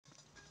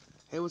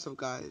Hey, what's up,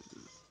 guys?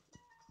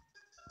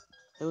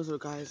 Hey, what's up,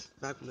 guys?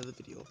 Back with another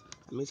video.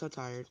 I'm so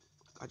tired.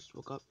 I just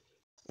woke up,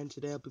 and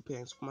today I'll be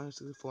playing Super Mario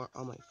 64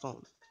 on my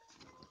phone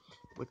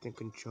with the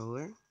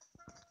controller.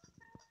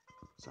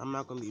 So I'm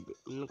not gonna touch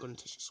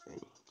the screen.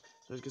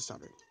 So let's get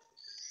started.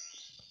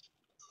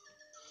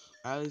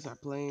 I already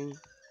started playing,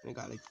 and I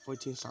got like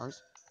 14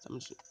 stars. So I'm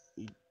just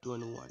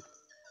doing one.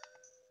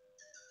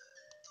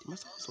 Dude, I'm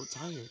so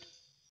tired.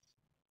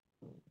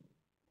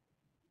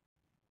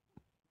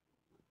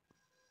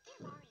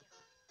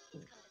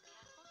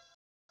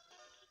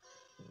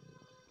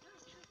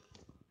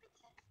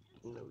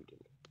 No, we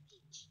didn't.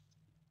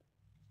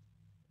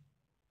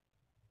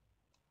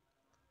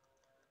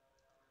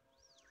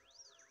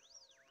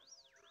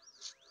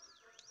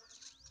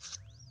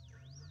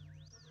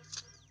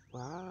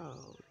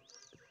 Wow,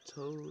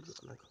 Toad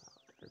on a cloud.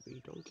 I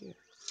really don't care.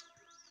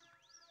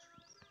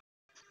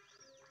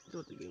 That's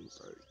what the game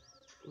started,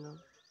 you know?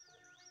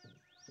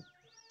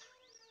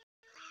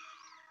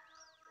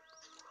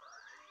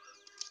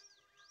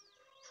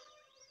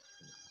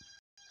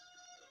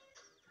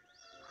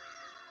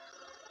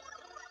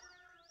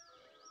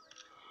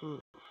 Hmm.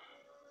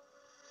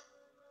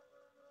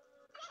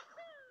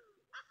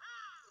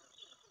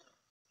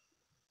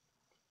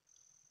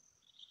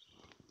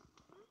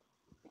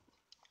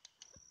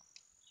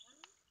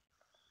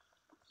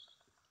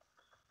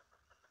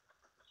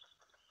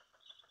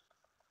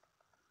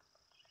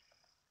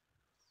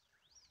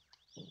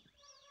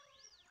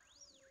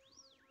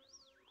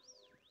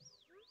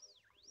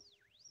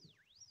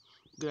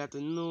 Good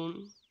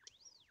afternoon.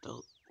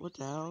 What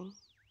the hell?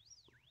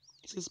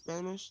 Is it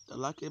Spanish? The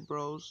Lucky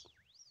Bros.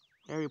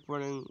 They're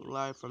reporting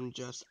live from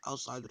just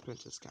outside the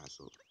Princess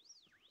Castle.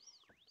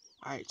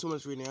 Alright, too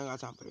much reading. I don't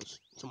got time for this.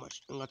 Too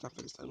much. I don't got time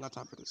for this. I don't got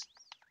time for this.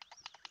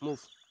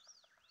 Move.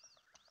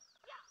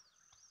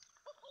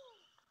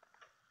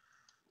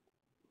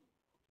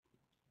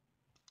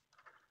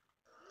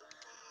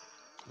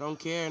 I don't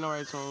care. No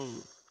right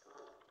tone.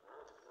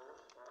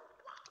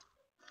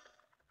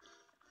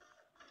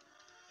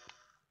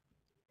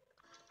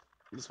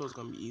 This was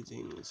gonna be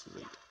easy. This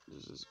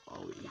is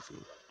always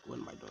easy. What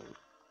am I doing?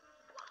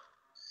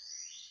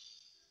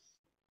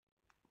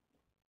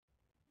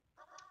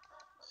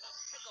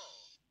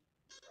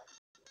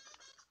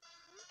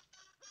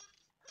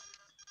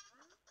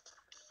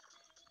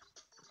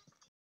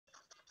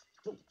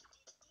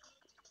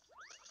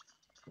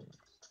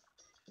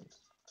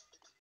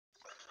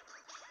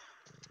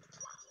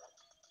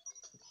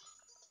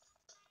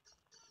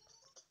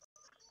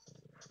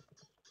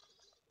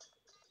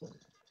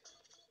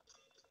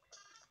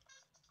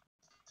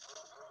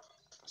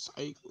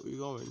 Psych, where you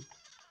going?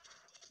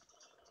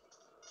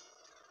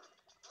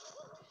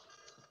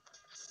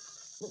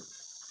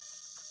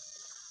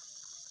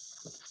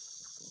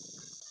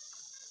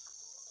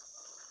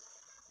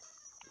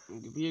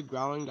 If you're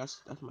growling,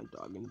 that's my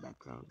dog in the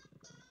background.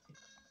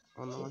 I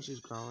don't know why she's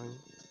growling.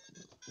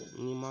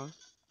 Nima.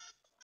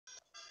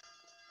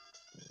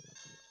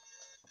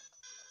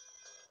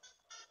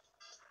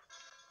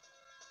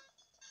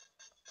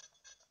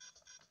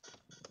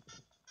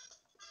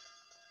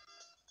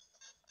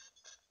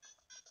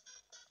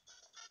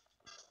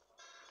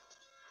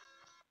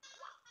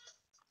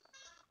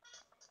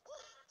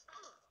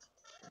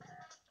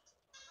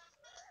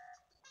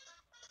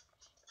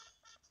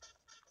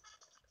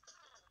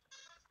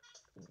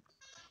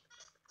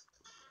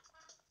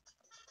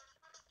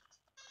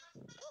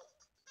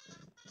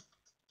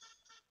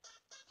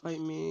 Fight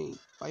me.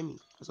 Fight me.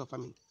 Let's go fight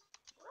me.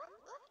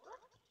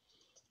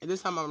 And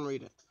this time I'm gonna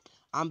read it.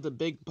 I'm the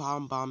big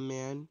bomb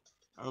man.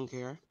 I don't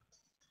care.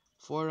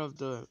 Ford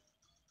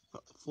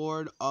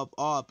of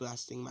all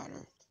blasting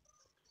matter.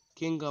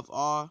 King of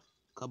all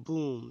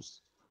kabooms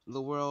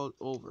the world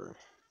over.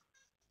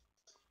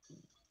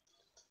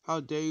 How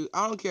dare you?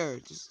 I don't care.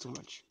 It's just too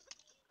much.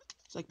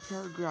 It's like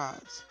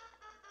paragraphs.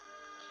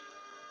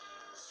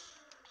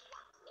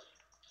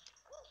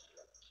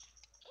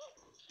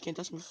 Can't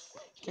touch me.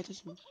 Can't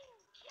touch me.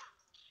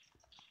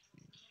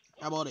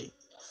 How about it?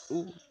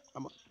 Ooh.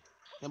 How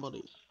about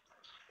it?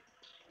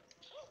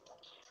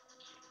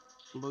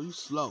 Bro, you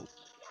slow.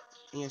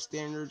 And your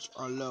standards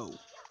are low.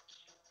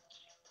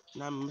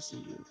 And I'm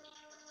missing you.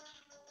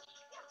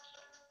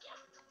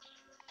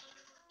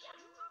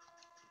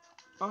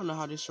 I don't know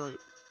how this short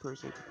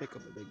person can pick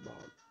up a big bomb.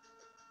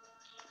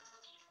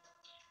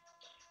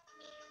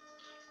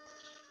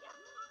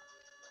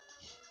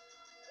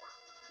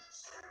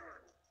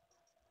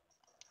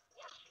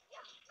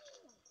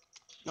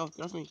 No,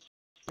 get off me.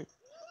 Here.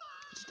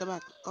 Step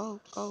back. Oh.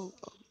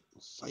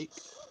 Psych.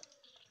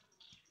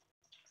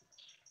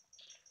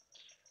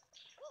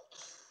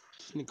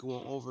 This nigga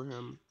went over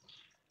him.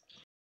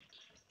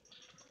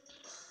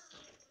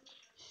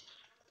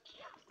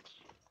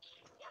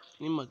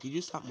 Nima, could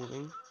you stop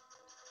moving?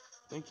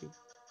 Thank you.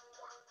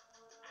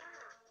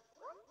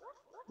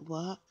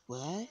 What?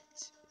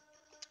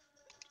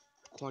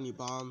 Corny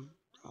bomb.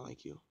 I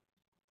like you.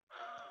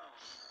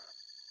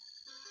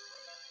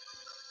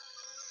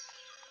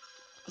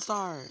 A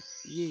star.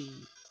 Yay.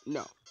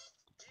 No.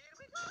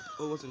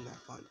 It wasn't that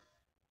fun.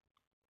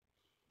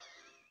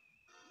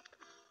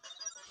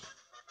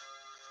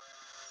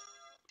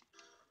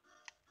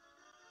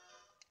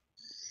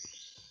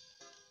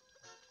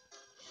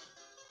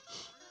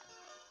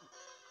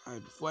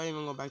 Alright, before I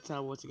even go back to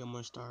that wall to get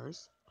more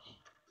stars.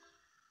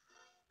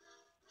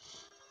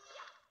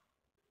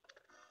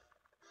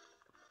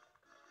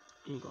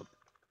 Let me go.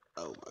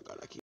 Oh my god,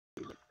 I can't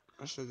even.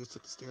 I should have just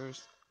took the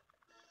stairs.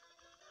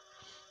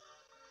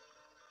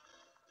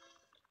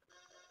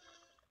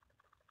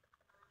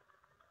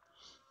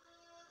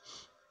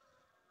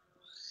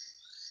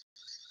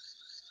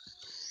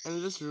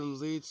 And this room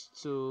leads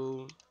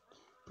to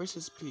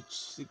Princess Peach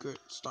Secret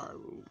Star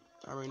Room.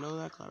 I already know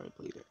that, 'cause I already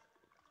played it.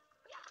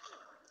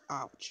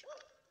 Ouch.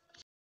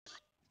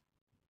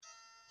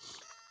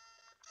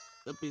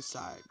 The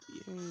B-side.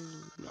 Yay.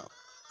 No.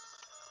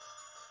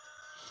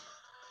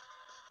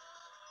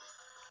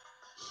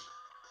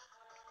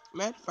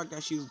 Matter of fact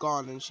that she's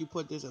gone and she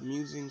put this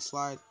amusing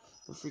slide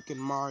for freaking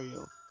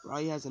Mario. Where all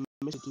he has a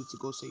mission to do to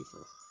go save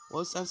her.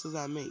 What sense does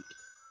that make?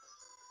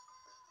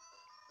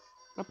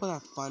 I put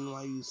that fun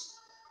while you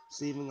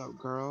saving a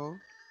girl.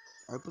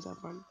 I put that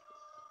fun.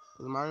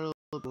 Because Mario has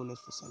been doing this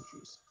for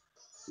centuries.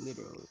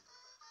 Literally.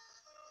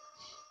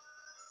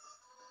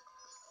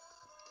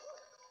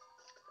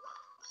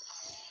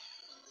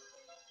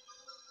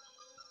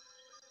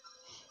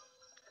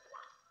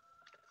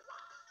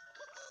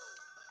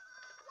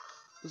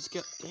 Let's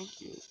get.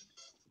 Thank you.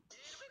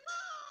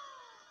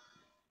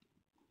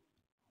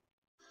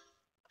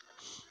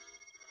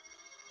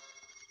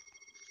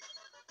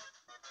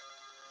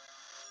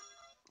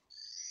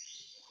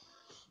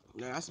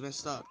 Yeah, that's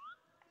messed up.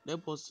 They're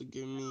supposed to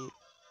give me.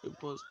 They're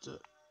supposed to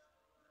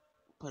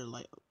put a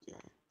light up there.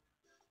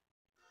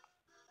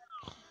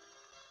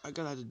 I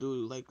guess I had to do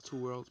like 2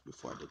 worlds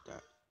before I did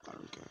that. I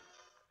don't care.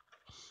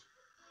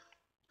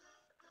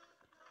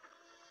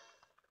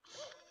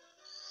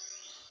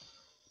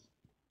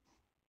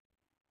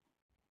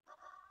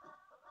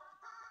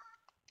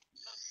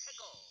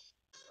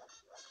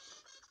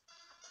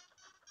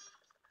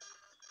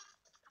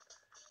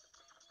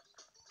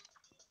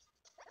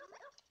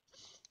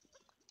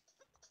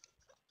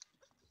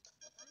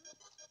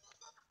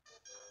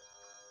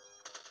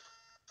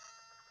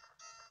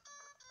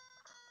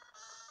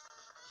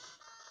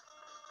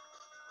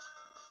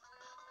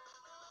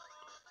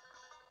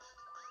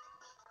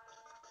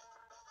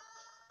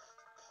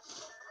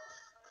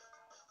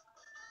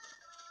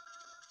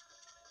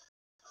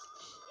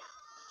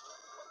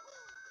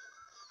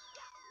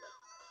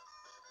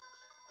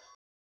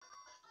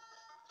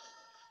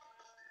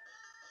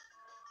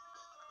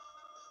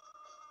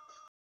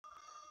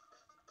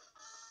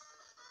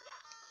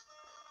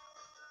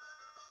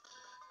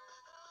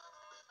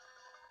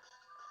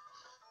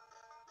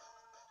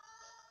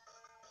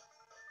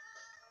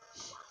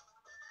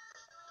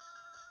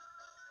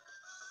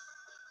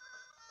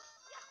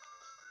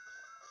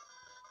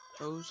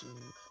 Oh shit.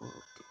 Oh,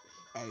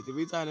 okay. Hey, the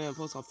reason I didn't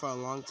post up for a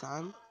long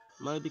time,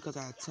 mainly because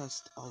I had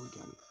test all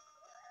weekend.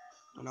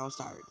 And I was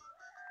tired.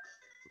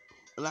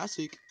 But last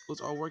week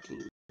was all working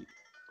week,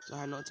 so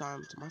I had no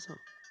time to myself.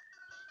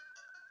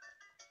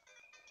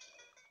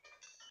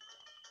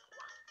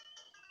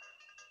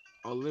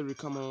 I'll literally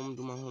come home,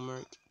 do my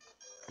homework,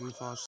 and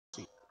fall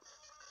asleep.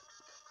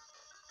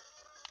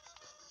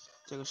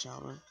 Take a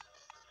shower,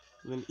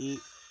 then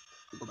eat,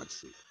 and go back to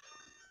sleep.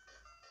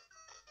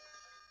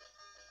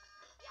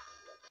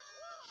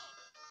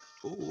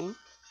 Ooh.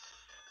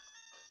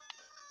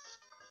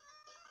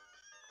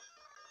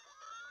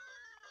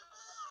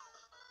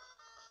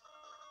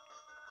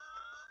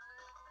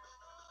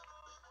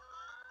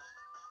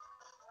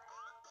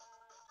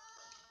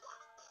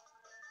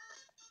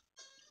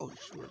 Oh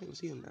shoot, I didn't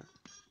see him there.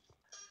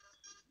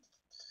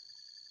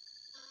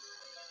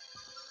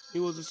 He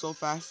wasn't so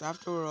fast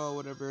after all,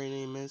 whatever her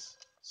name is.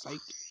 Psych.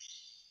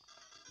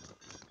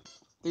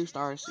 3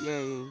 stars,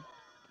 yay.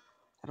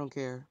 I don't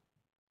care.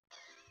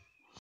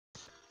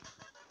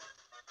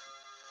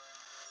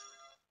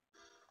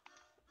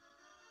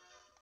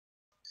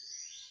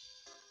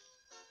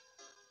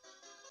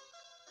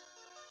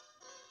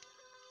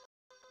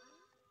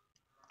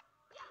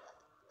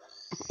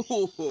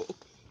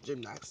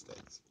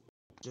 Gymnastics.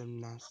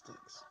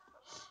 Gymnastics.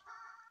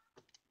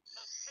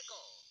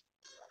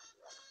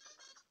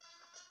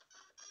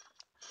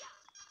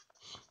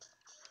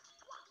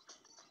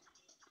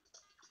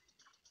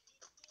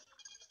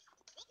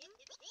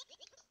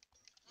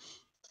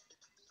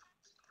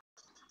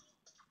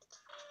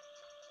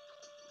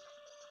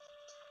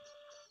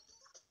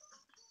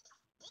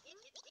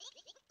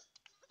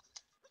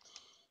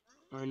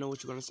 I already know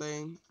what you're gonna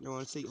say. You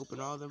wanna say open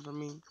all of them for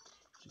me?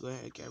 So go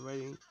ahead, get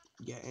ready,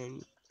 get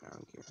in. I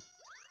don't care.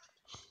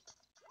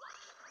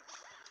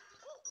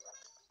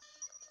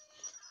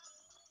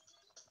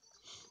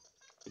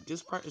 Like,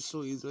 this part is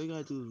so easy. All you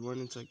gotta do is run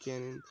into a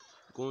cannon,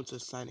 go into the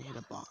side and hit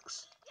a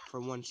box for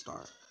 1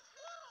 star.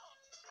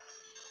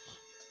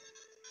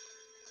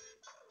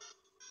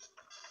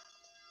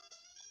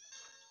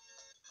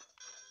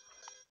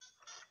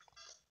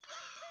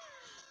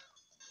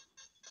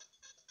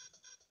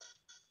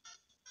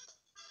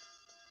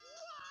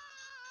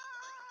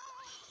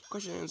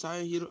 Question is,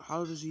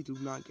 how does he do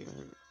not get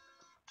hurt?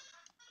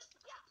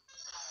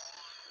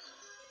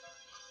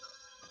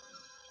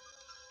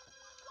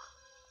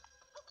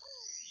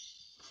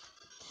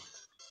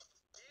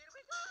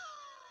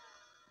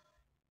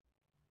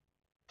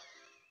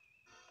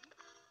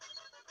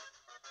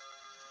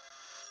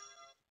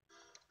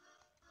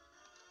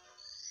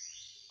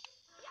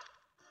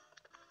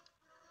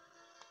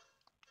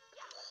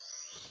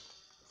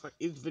 For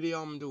each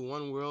video, I'm gonna do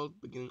one world,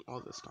 beginning all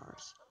the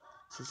stars.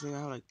 So I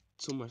have like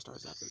 2 more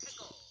stars after this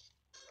one.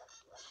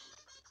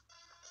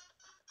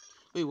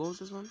 Wait, what was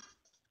this one?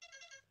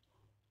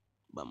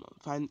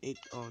 Find 8.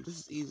 Oh, this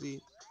is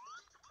easy.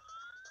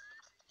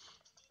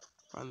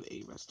 Find the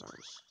 8 red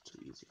stars. Too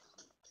easy.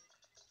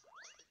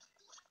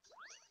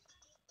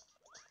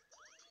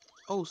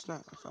 Oh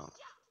snap! I fell.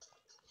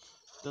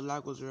 The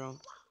lag was real.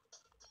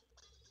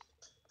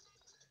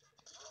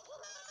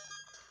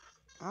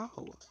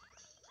 Ow!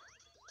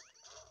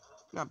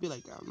 Not be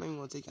like that. I'm not even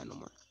gonna take that no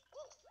more.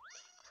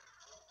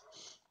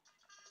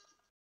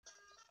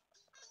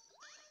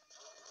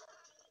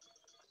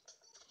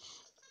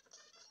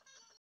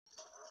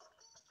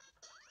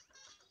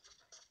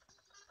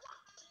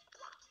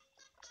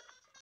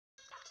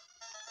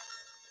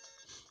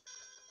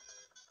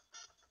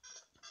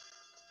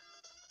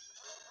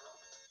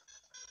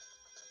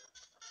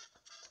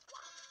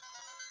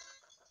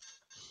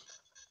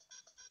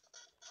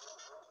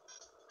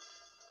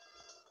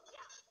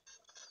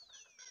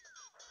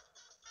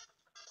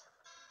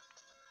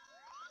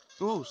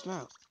 Oh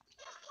snap!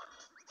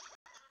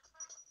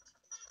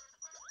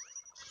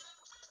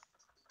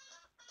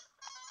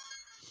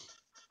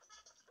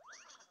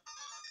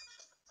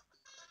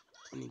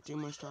 I need 3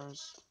 more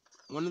stars.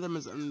 One of them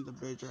is under the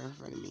bridge right in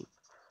front of me.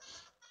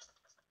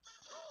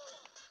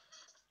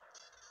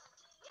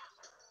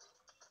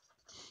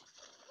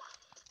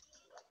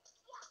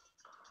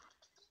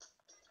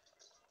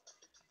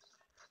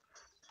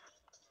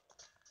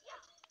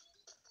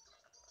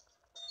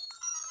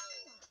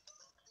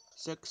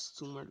 Six,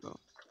 2 more to go.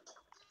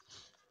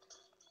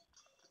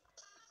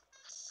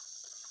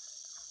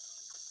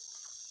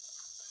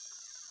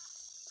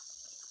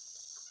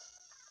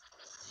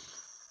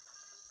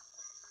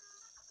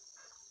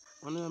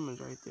 One of them is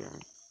right there.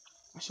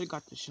 I should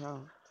got the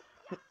shell.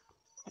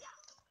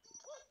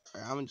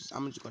 Alright, I'm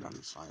gonna just go down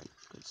the slide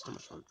because it's too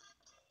much work.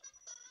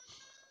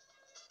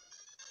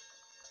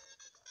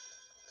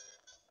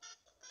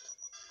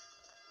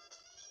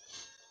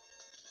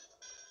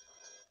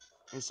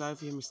 And sorry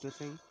if you hear me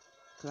sniffing,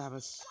 because I have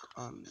a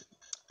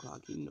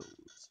cloggy nose.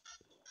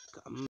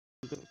 I'm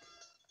sick.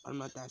 I'm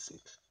not that sick.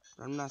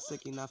 But I'm not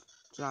sick enough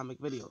to not make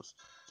videos.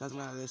 That's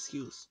not an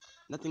excuse.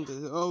 Nothing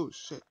to. Oh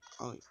shit.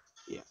 Oh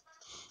yeah.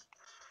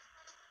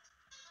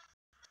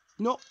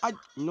 No,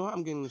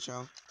 I'm getting the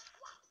shell.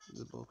 This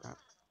is bullcrap.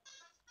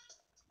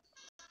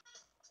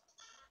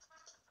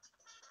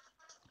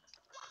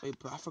 Wait,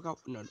 but I forgot.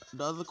 No,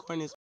 the other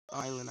coin is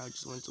island I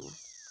just went to.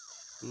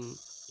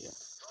 Yeah.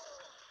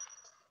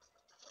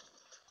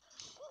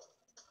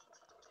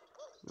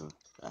 No,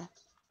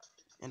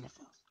 and I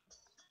fell.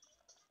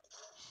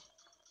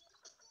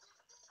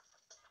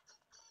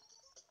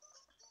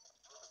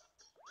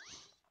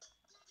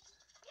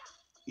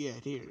 Yeah,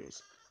 here it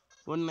is.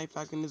 One life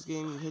hack in this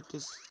game, you hit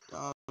this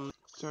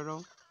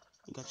turtle,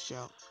 you got the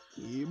shell.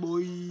 Yeah,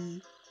 boy.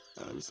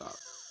 Let me stop.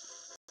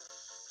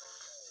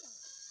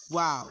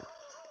 Wow.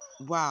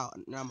 Wow.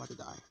 Now I'm about to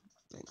die.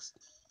 Thanks.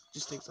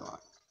 Just takes a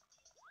lot.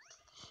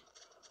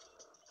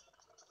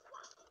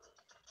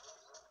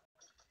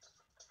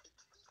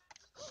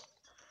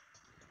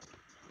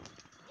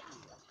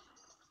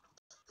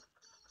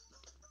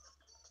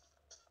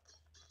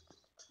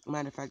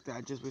 Matter of fact,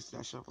 I just wasted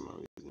that shell for no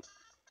reason.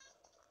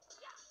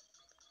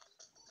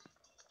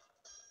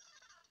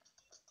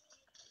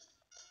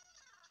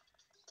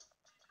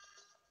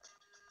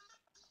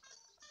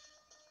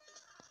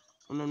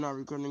 When I'm not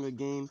recording a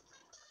game,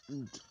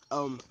 I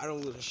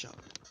don't lose a shell.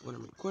 When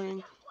I'm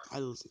recording, I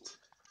lose it.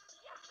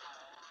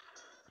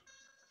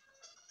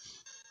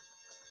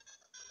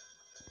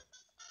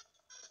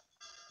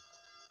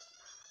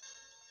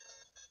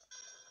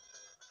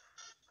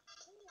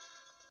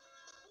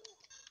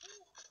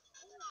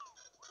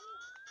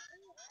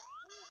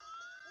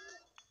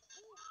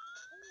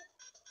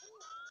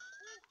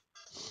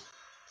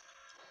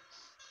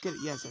 Get it?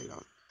 Yes, there you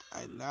go.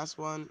 Alright, last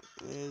one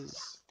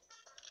is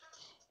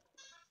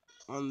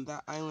on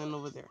that island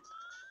over there.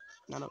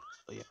 Not up.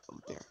 Oh yeah,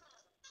 up there.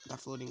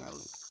 That floating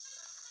island.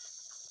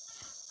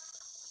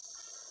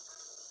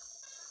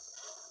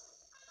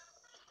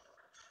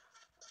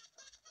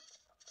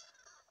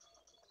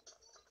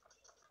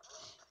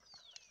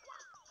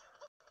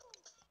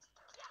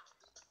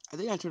 I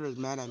think Antruder is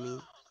mad at me.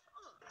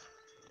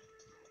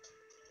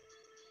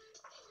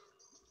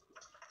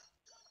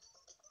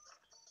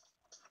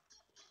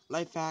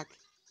 Life hack,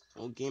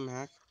 or game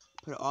hack.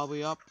 Put it all the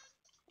way up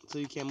so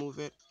you can't move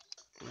it,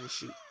 and then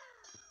shoot.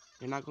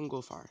 You're not gonna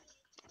go far.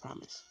 I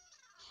promise.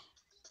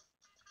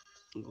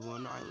 Go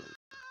on the island.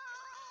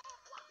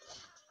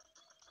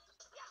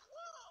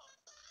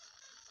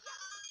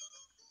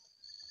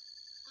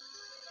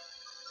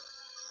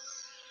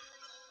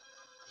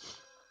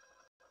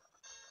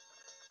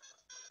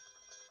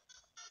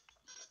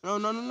 No,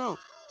 no, no, no.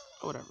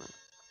 Oh, whatever.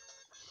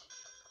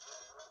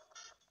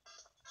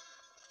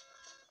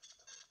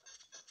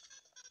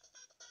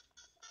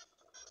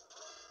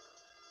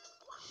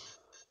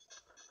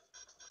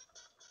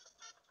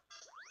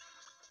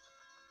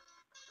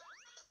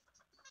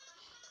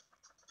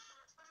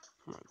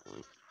 Where am I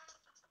going?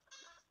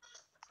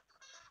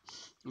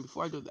 And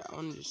before I do that, I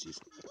want to just see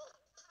something.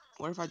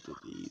 What if I do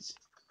these?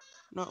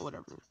 No,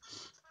 whatever.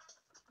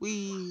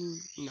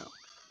 No.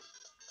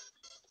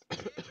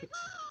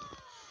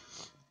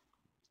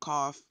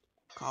 Cough,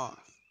 cough.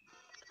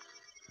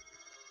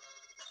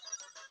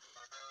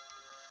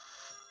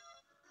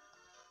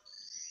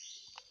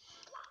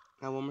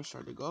 Now one more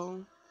start to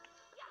go.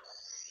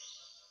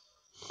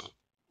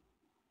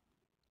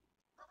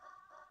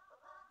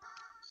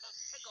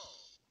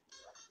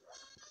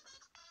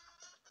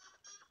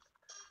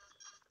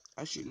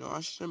 Actually, no,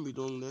 I shouldn't be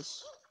doing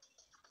this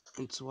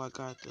until I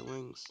got the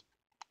wings.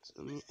 So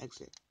let me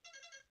exit.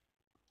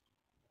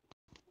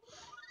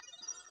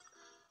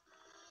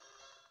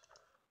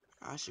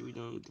 I should be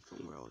doing a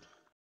different world.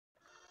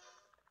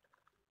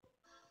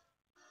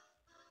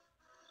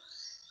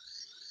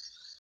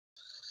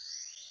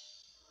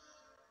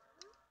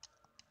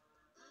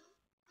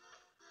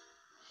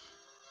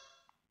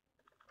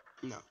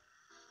 No.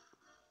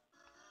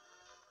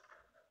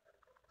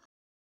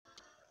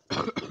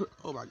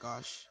 Oh my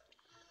gosh.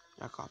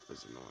 That cough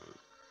is annoying.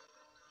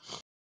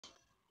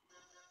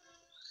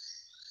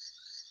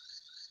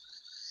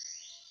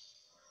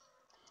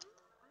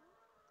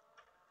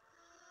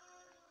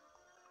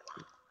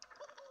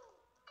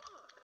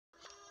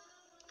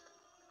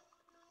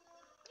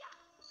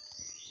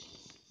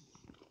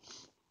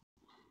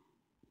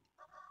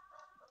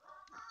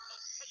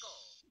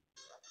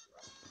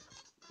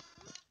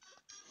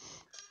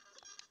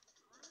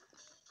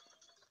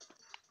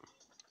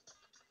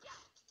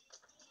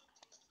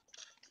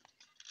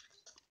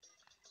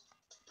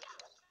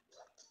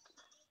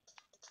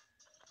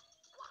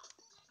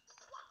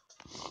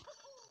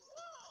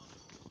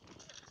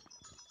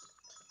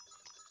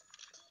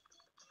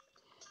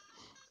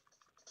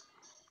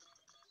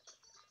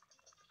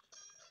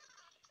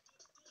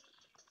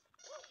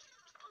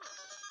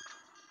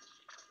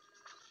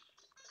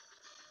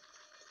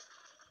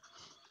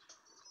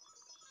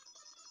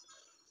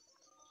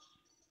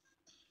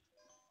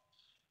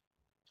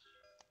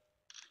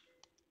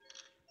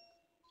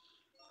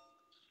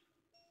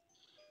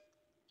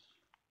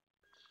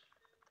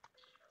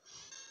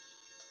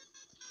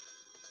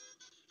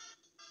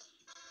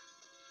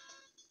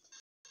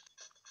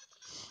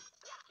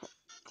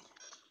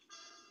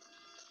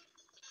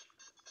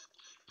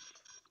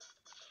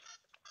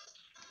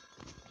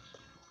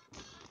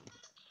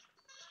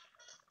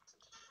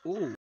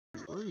 Ooh,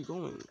 where are you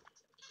going?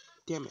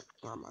 Damn it,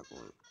 where am I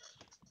going?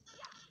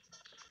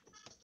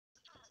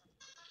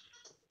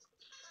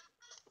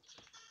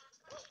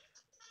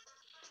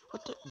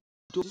 What the?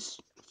 Dude, this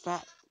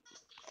fat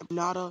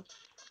Nada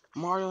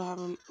Mario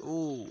having.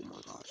 Oh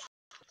my gosh.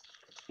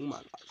 Oh my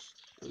gosh.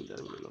 That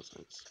doesn't make no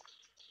sense.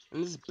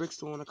 And this Brick's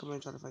the one to come in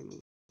and try to fight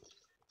me.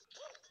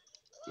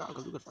 Nah,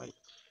 because we could fight.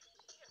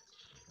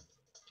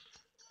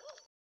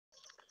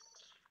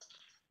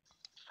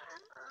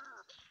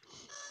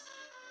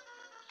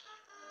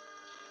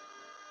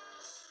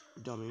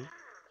 Dummy.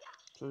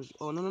 So,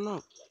 oh, no, no,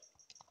 no.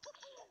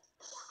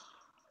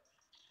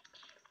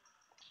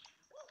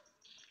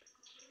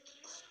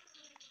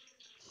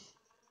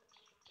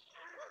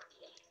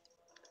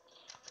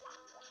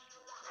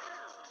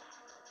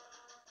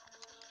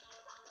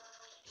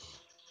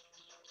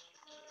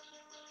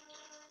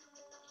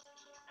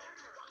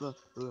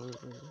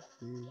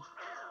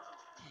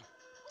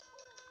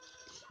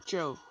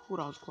 Chill. Who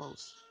that was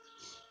close?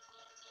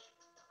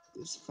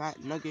 This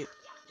fat nugget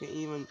can't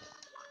even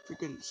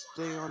freaking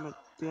stay on the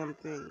damn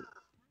thing.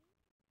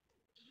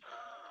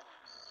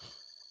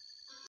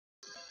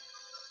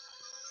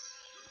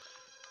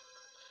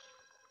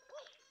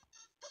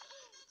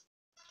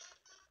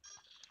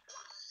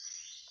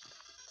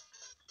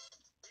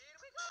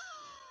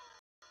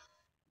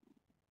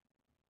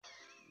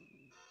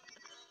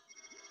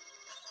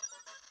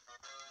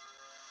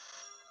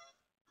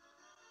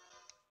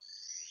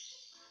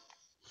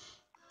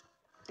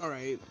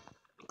 Alright.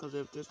 Because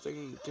if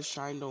this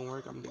shine don't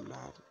work, I'm getting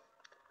mad.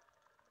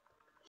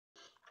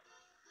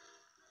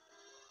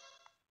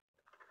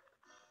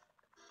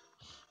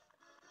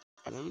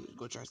 And let me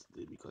go try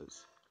something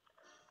because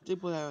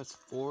people that has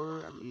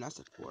 4, I mean that's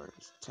at 4,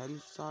 it's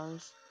 10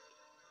 stars.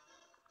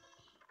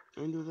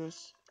 Let me do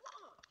this.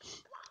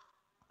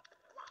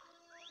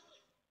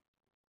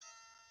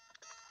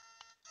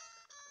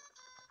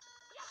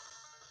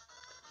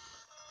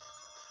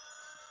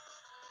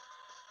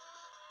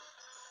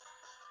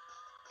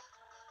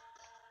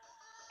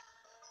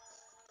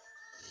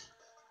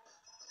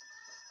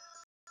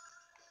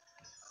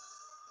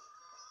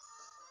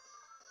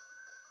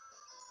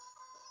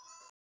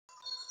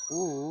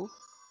 Ooh.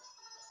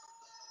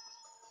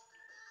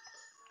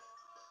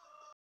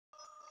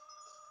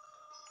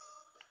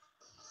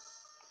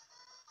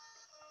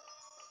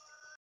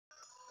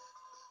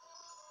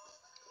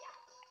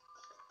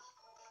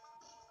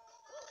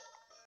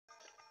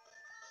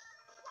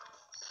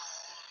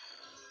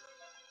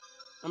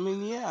 I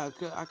mean, yeah,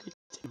 I could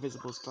take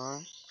Invisible Star.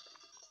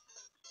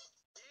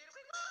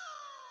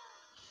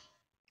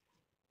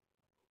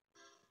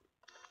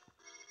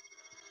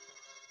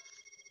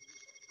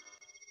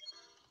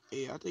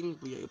 Yeah, I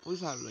think we at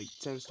least have like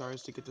 10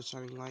 stars to get the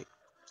Shining Light.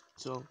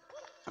 So,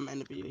 I'm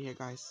ending the video here,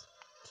 guys.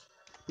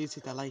 Please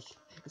hit that like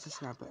and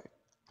subscribe button.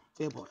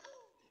 Failboy,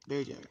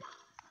 Barry Jerry.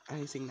 I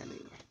ain't saying that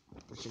name,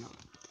 but you know,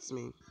 it's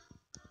me.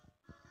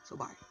 So,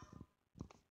 bye.